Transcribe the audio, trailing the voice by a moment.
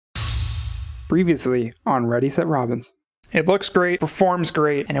Previously on Ready Set Robbins. It looks great, performs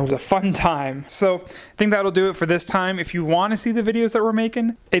great, and it was a fun time. So I think that'll do it for this time. If you want to see the videos that we're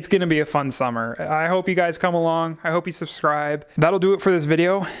making, it's going to be a fun summer. I hope you guys come along. I hope you subscribe. That'll do it for this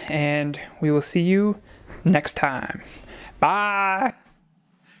video, and we will see you next time. Bye!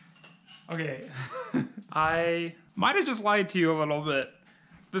 Okay, I might have just lied to you a little bit.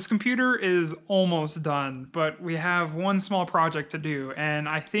 This computer is almost done, but we have one small project to do, and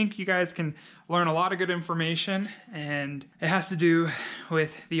I think you guys can learn a lot of good information, and it has to do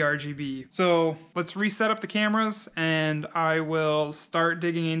with the RGB. So let's reset up the cameras, and I will start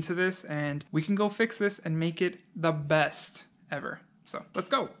digging into this, and we can go fix this and make it the best ever. So let's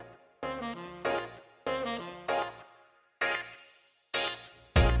go.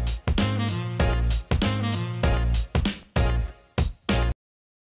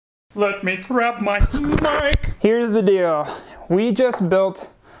 Let me grab my mic. Here's the deal. We just built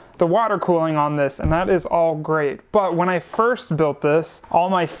the water cooling on this, and that is all great. But when I first built this, all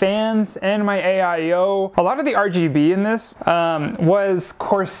my fans and my AIO, a lot of the RGB in this was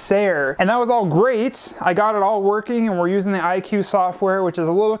Corsair, and that was all great. I got it all working, and we're using the ICUE software, which is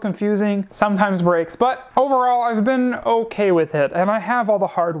a little confusing, sometimes breaks, but overall I've been okay with it, and I have all the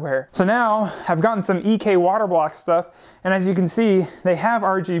hardware. So now I've gotten some EK water block stuff, and as you can see, they have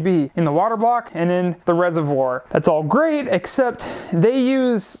RGB in the water block and in the reservoir. That's all great, except they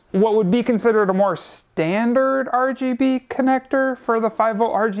use what would be considered a more standard RGB connector for the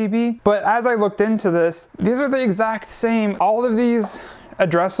 5-volt RGB. But as I looked into this, these are the exact same. All of these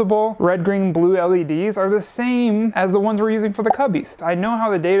addressable red, green, blue LEDs are the same as the ones we're using for the cubbies. I know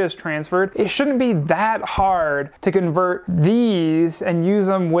how the data is transferred. It shouldn't be that hard to convert these and use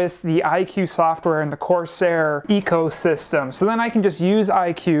them with the ICUE software and the Corsair ecosystem. So then I can just use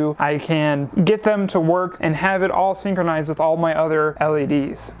ICUE, I can get them to work and have it all synchronized with all my other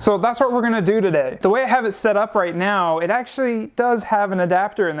LEDs. So that's what we're gonna do today. The way I have it set up right now, it actually does have an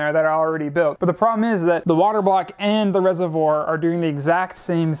adapter in there that I already built. But the problem is that the water block and the reservoir are doing the exact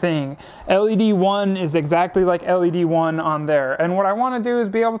same thing. LED 1 is exactly like LED 1 on there. And what I want to do is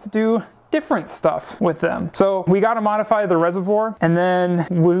be able to do different stuff with them. So we got to modify the reservoir, and then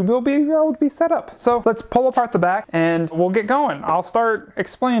we will be able to be set up. So let's pull apart the back and we'll get going. I'll start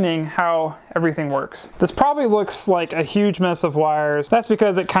explaining how everything works. This probably looks like a huge mess of wires. That's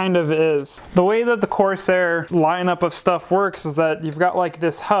because it kind of is. The way that the Corsair lineup of stuff works is that you've got like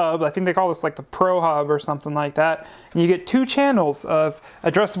this hub. I think they call this like the Pro Hub or something like that. And you get 2 channels of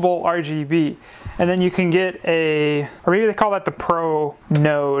addressable RGB. And then you can get a, or maybe they call that the Pro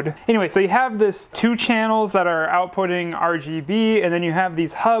node. Anyway, so you have this 2 channels that are outputting RGB, and then you have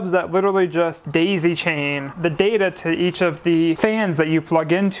these hubs that literally just daisy chain the data to each of the fans that you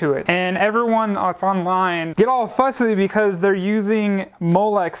plug into it. And everyone that's online get all fussy because they're using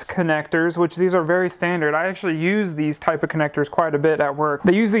Molex connectors, which these are very standard. I actually use these type of connectors quite a bit at work.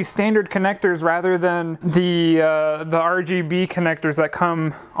 They use these standard connectors rather than the RGB connectors that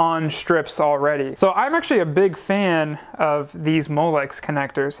come on strips already. So I'm actually a big fan of these Molex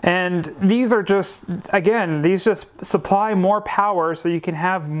connectors, and these are just, again, these just supply more power so you can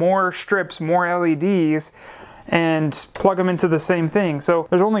have more strips, more LEDs, and plug them into the same thing. So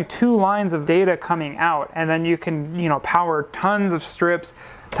there's only 2 lines of data coming out, and then you can, you know, power tons of strips,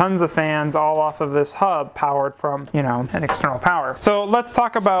 tons of fans all off of this hub powered from, you know, an external power. So let's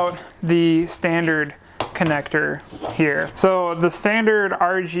talk about the standard connector here. So the standard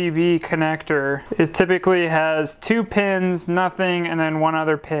RGB connector typically has 2 pins, nothing, and then 1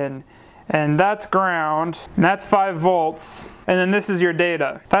 other pin. And that's ground, and that's 5 volts, and then this is your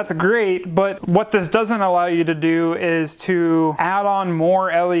data. That's great, but what this doesn't allow you to do is to add on more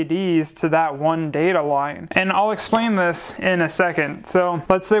LEDs to that one data line. And I'll explain this in a second. So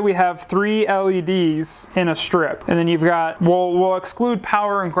let's say we have 3 LEDs in a strip, and then you've got, we'll exclude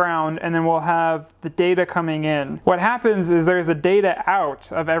power and ground, and then we'll have the data coming in. What happens is there's a data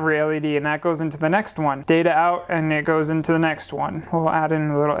out of every LED, and that goes into the next one. Data out, and it goes into the next one. We'll add in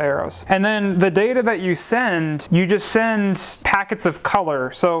the little arrows. And then the data that you send, you just send packets of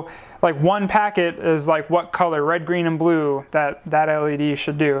color. So like one packet is like what color, red, green, and blue, that LED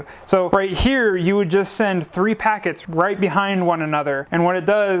should do. So right here, you would just send 3 packets right behind one another. And what it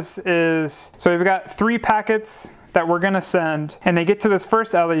does is, so we've got 3 packets that we're gonna send, and they get to this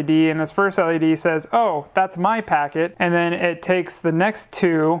first LED, and this first LED says, oh, that's my packet, and then it takes the next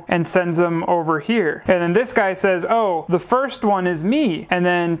 2 and sends them over here. And then this guy says, oh, the first one is me, and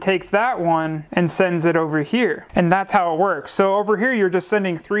then takes that one and sends it over here. And that's how it works. So over here, you're just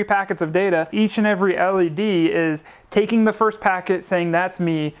sending 3 packets of data. Each and every LED is taking the first packet, saying that's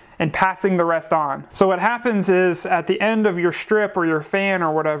me, and passing the rest on. So what happens is at the end of your strip or your fan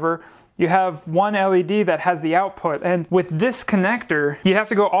or whatever, you have one LED that has the output, and with this connector you have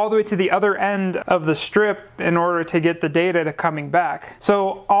to go all the way to the other end of the strip in order to get the data coming back.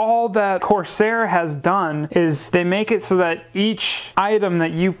 So all that Corsair has done is they make it so that each item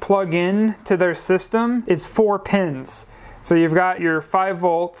that you plug in to their system is 4 pins. So you've got your 5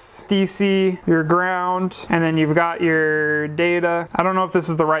 volts, DC, your ground, and then you've got your data. I don't know if this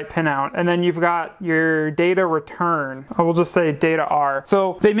is the right pinout. And then you've got your data return. I will just say data R.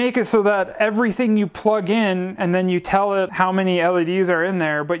 So they make it so that everything you plug in, and then you tell it how many LEDs are in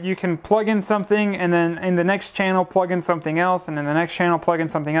there, but you can plug in something, and then in the next channel plug in something else, and in the next channel plug in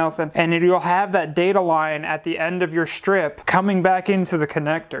something else, and you'll have that data line at the end of your strip coming back into the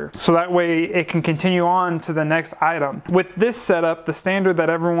connector. So that way it can continue on to the next item. With this setup, the standard that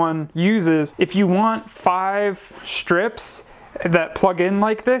everyone uses, if you want 5 strips that plug in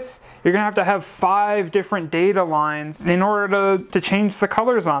like this, you're gonna have to have 5 different data lines in order to change the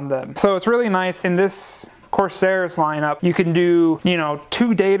colors on them. So it's really nice. In this Corsair's lineup, you can do, you know,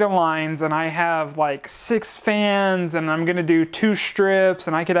 2 data lines, and I have like 6 fans, and I'm gonna do 2 strips,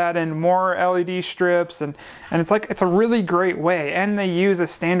 and I could add in more LED strips, and it's like, it's a really great way. And they use a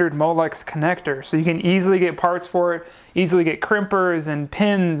standard Molex connector, so you can easily get parts for it, easily get crimpers and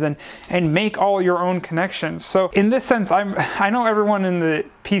pins, and make all your own connections. So in this sense, I know everyone in the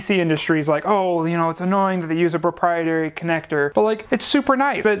PC industry is like, oh, you know, it's annoying that they use a proprietary connector, but like, it's super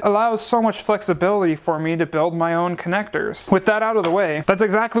nice. It allows so much flexibility for me to build my own connectors. With that out of the way, that's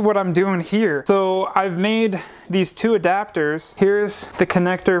exactly what I'm doing here. So I've made these 2 adapters. Here's the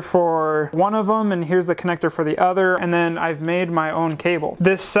connector for one of them, and here's the connector for the other, and then I've made my own cable.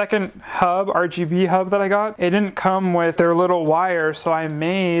 This second hub, RGB hub that I got, it didn't come with their little wire, so I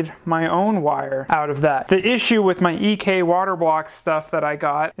made my own wire out of that. The issue with my EK water block stuff that I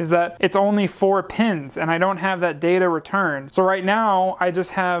got is that it's only 4 pins, and I don't have that data return. So right now I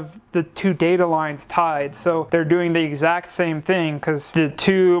just have the 2 data lines tied, so they're doing the exact same thing, because the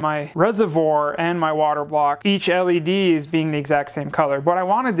 2, my reservoir and my water block, each LED is being the exact same color. What I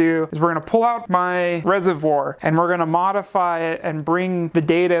want to do is we're going to pull out my reservoir, and we're going to modify it and bring the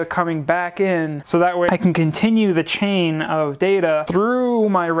data coming back in, so that way I can continue the chain of data through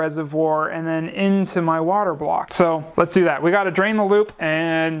my reservoir and then into my water block. So let's do that. We got to drain the loop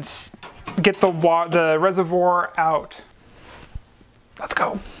and get the reservoir out. Let's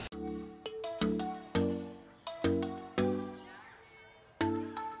go.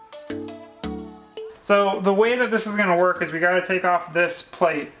 So the way that this is going to work is we got to take off this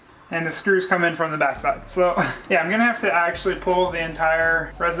plate, and the screws come in from the backside. So yeah, I'm going to have to actually pull the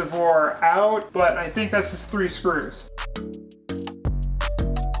entire reservoir out, but I think that's just 3 screws.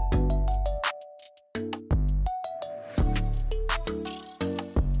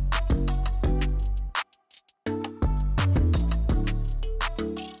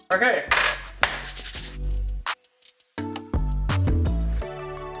 Okay.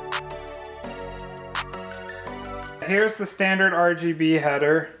 Here's the standard RGB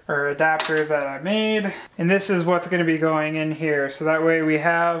header or adapter that I made, and this is what's going to be going in here. So that way we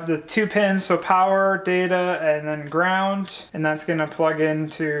have the 2 pins, so power, data, and then ground, and that's going to plug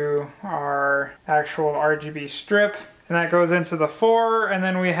into our actual RGB strip. And that goes into the 4, and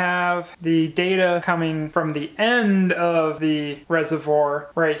then we have the data coming from the end of the reservoir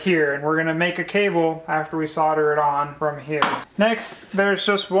right here, and we're gonna make a cable after we solder it on from here. Next, there's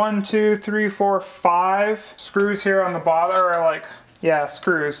just 1, 2, 3, 4, 5 screws here on the bottom, or like, yeah,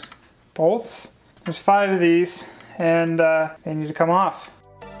 screws, bolts. There's 5 of these, and they need to come off.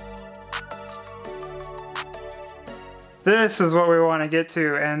 This is what we want to get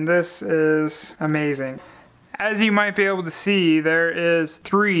to, and this is amazing. As you might be able to see, there is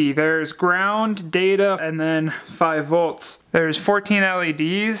 3. There's ground, data, and then 5 volts. There's 14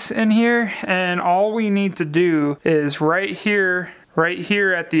 LEDs in here, and all we need to do is right here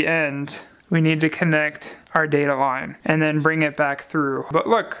at the end, we need to connect our data line and then bring it back through. But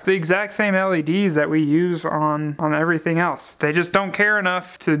look, the exact same LEDs that we use on everything else. They just don't care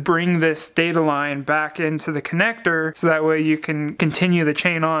enough to bring this data line back into the connector, so that way you can continue the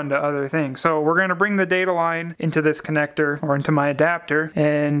chain on to other things. So we're gonna bring the data line into this connector, or into my adapter,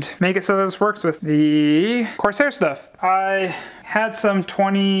 and make it so that this works with the Corsair stuff. I had some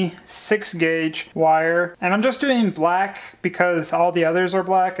 26 gauge wire, and I'm just doing black because all the others are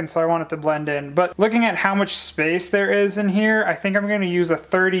black, and so I want it to blend in. But looking at how much space there is in here, I think I'm going to use a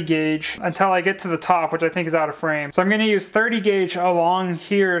 30 gauge until I get to the top, which I think is out of frame. So I'm going to use 30 gauge along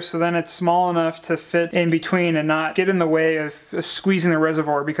here, so then it's small enough to fit in between and not get in the way of squeezing the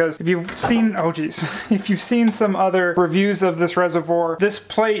reservoir. Because if you've seen, oh geez, if you've seen some other reviews of this reservoir, this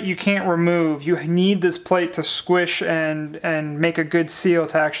plate you can't remove. You need this plate to squish and make a good seal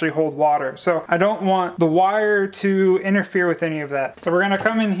to actually hold water. So I don't want the wire to interfere with any of that. So we're going to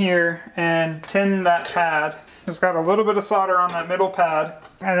come in here and tin that pad. It's got a little bit of solder on that middle pad,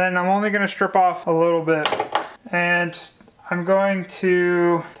 and then I'm only going to strip off a little bit, and I'm going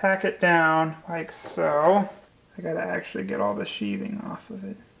to tack it down like so. I gotta actually get all the sheathing off of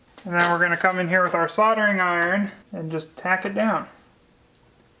it. And then we're going to come in here with our soldering iron and just tack it down.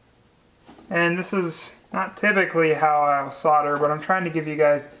 And this is not typically how I'll solder, but I'm trying to give you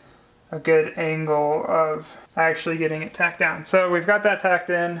guys a good angle of actually getting it tacked down. So we've got that tacked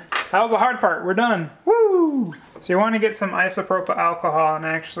in. That was the hard part. We're done. Woo! So you want to get some isopropyl alcohol and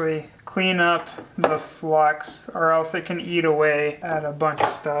actually clean up the flux, or else it can eat away at a bunch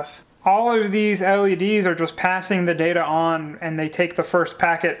of stuff. All of these LEDs are just passing the data on, and they take the first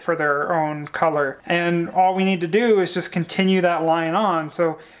packet for their own color. And all we need to do is just continue that line on.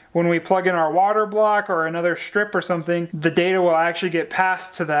 So when we plug in our water block or another strip or something, the data will actually get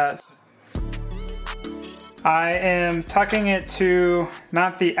passed to that. I am tucking it to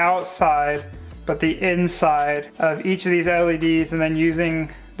not the outside, but the inside of each of these LEDs, and then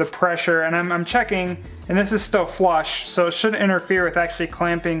using the pressure, and I'm checking, and this is still flush, so it shouldn't interfere with actually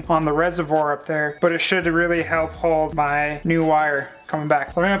clamping on the reservoir up there, but it should really help hold my new wire coming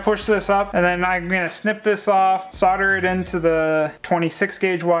back. So I'm gonna push this up, and then I'm gonna snip this off, solder it into the 26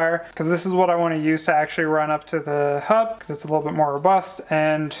 gauge wire, because this is what I want to use to actually run up to the hub, because it's a little bit more robust,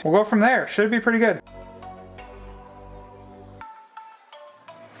 and we'll go from there. Should be pretty good.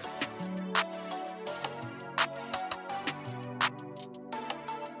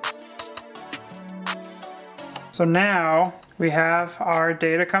 So now we have our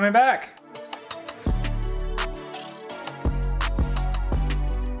data coming back.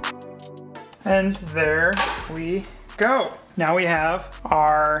 And there we go. Now we have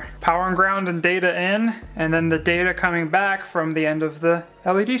our power and ground and data in, and then the data coming back from the end of the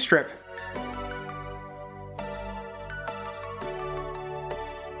LED strip.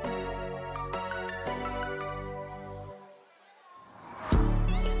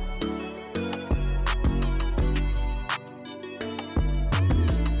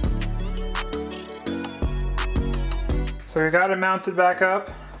 So we got it mounted back up.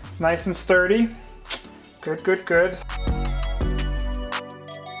 It's nice and sturdy. Good, good, good.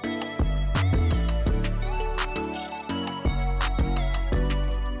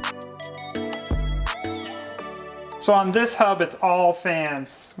 So on this hub, it's all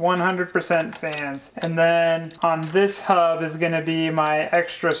fans, 100% fans. And then on this hub is gonna be my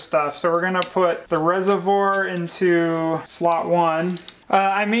extra stuff. So we're gonna put the reservoir into slot 1.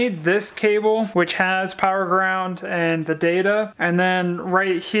 I made this cable, which has power ground and the data. And then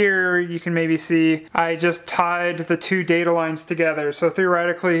right here, you can maybe see, I just tied the two data lines together. So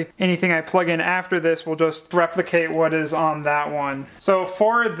theoretically, anything I plug in after this will just replicate what is on that one. So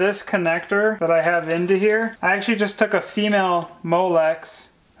for this connector that I have into here, I actually just took a female Molex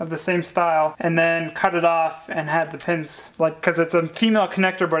of the same style and then cut it off and had the pins, like, because it's a female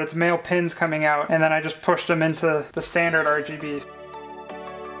connector, but it's male pins coming out. And then I just pushed them into the standard RGBs.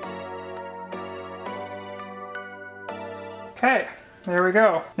 Okay, there we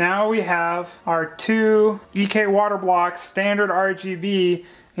go. Now we have our two EK water blocks, standard RGB,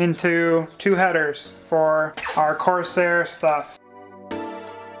 into two headers for our Corsair stuff.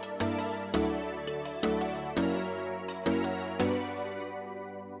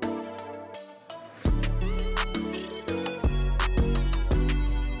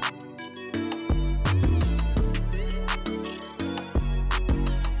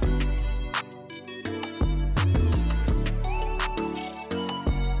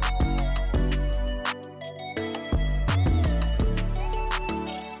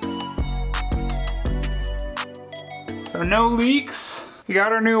 So no leaks. We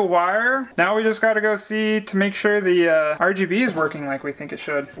got our new wire. Now we just got to go see to make sure the RGB is working like we think it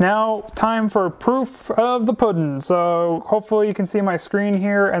should. Now time for proof of the pudding. So hopefully you can see my screen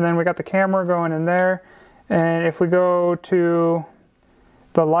here, and then we got the camera going in there. And if we go to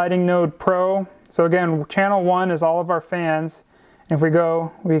the lighting node Pro, so again, channel 1 is all of our fans. And if we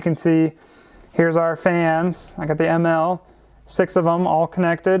go, we can see here's our fans. I got the ML, 6 of them all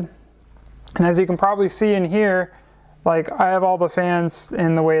connected. And as you can probably see in here, like, I have all the fans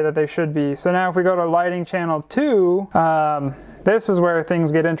in the way that they should be. So now if we go to lighting channel 2, this is where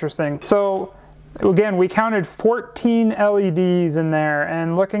things get interesting. So Again, we counted 14 LEDs in there,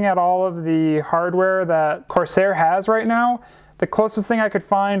 and looking at all of the hardware that Corsair has right now, the closest thing I could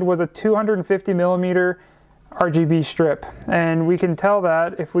find was a 250 millimeter RGB strip. And we can tell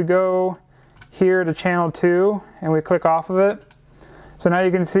that if we go here to channel 2 and we click off of it. So now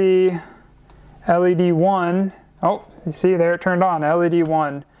you can see LED 1. Oh, you see there it turned on, LED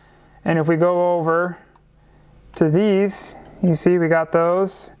 1. And if we go over to these, you see we got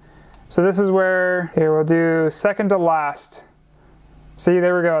those. So this is where, here we'll do second to last. See,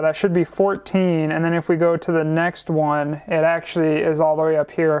 there we go, that should be 14. And then if we go to the next one, it actually is all the way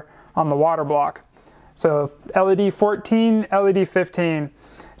up here on the water block. So LED 14, LED 15.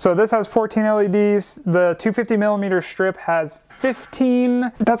 So this has 14 LEDs. The 250 millimeter strip has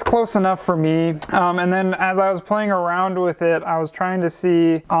 15. That's close enough for me. And then as I was playing around with it, I was trying to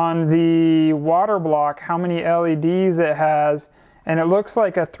see on the water block how many LEDs it has. And it looks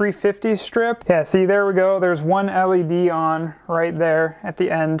like a 350 strip. Yeah, see, there we go. There's one LED on right there at the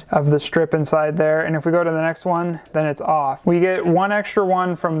end of the strip inside there. And if we go to the next one, then it's off. We get one extra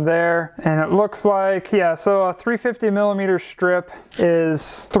one from there. And it looks like, yeah, so a 350 millimeter strip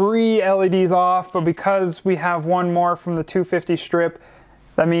is 3 LEDs off. But because we have one more from the 250 strip,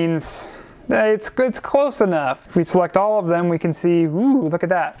 that means it's close enough. If we select all of them, we can see, ooh, look at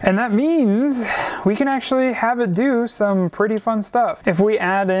that. And that means we can actually have it do some pretty fun stuff. If we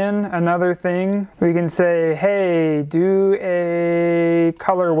add in another thing, we can say, hey, do a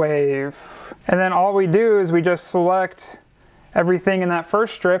color wave. And then all we do is we just select everything in that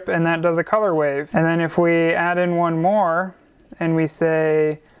first strip and that does a color wave. And then if we add in one more and we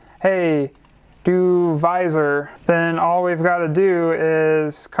say, hey, do visor, then all we've got to do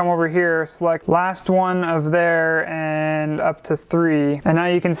is come over here, select last one of there and up to 3. And now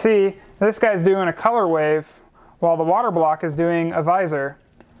you can see this guy's doing a color wave while the water block is doing a visor.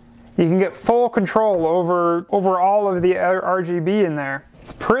 You can get full control over all of the RGB in there.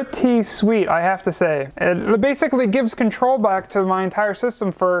 It's pretty sweet, I have to say. It basically gives control back to my entire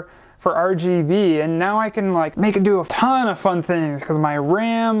system for RGB, and now I can like make it do a ton of fun things because my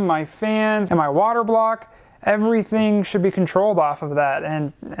RAM, my fans, and my water block, everything should be controlled off of that,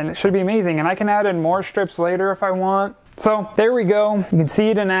 and it should be amazing. And I can add in more strips later if I want. So there we go. You can see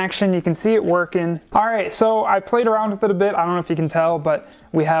it in action. You can see it working. All right, so I played around with it a bit. I don't know if you can tell, but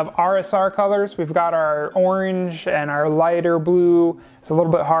we have RSR colors. We've got our orange and our lighter blue. It's a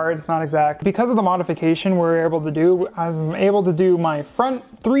little bit hard, it's not exact. Because of the modification we're able to do, I'm able to do my front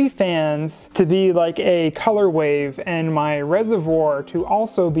 3 fans to be like a color wave and my reservoir to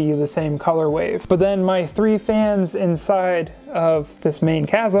also be the same color wave. But then my 3 fans inside of this main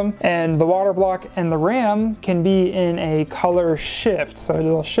chasm and the water block and the RAM can be in a color shift. So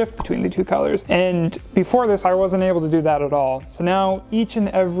it'll shift between the 2 colors. And before this, I wasn't able to do that at all. So now each and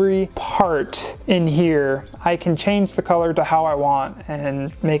every part in here, I can change the color to how I want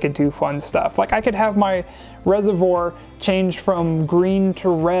and make it do fun stuff. Like I could have my reservoir changed from green to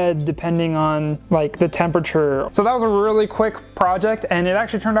red depending on like the temperature. So that was a really quick project and it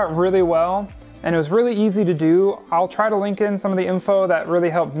actually turned out really well. And it was really easy to do. I'll try to link in some of the info that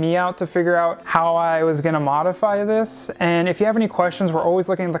really helped me out to figure out how I was gonna modify this. And if you have any questions, we're always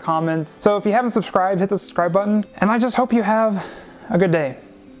looking at the comments. So if you haven't subscribed, hit the subscribe button. And I just hope you have a good day.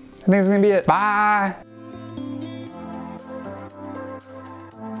 I think that's gonna be it. Bye.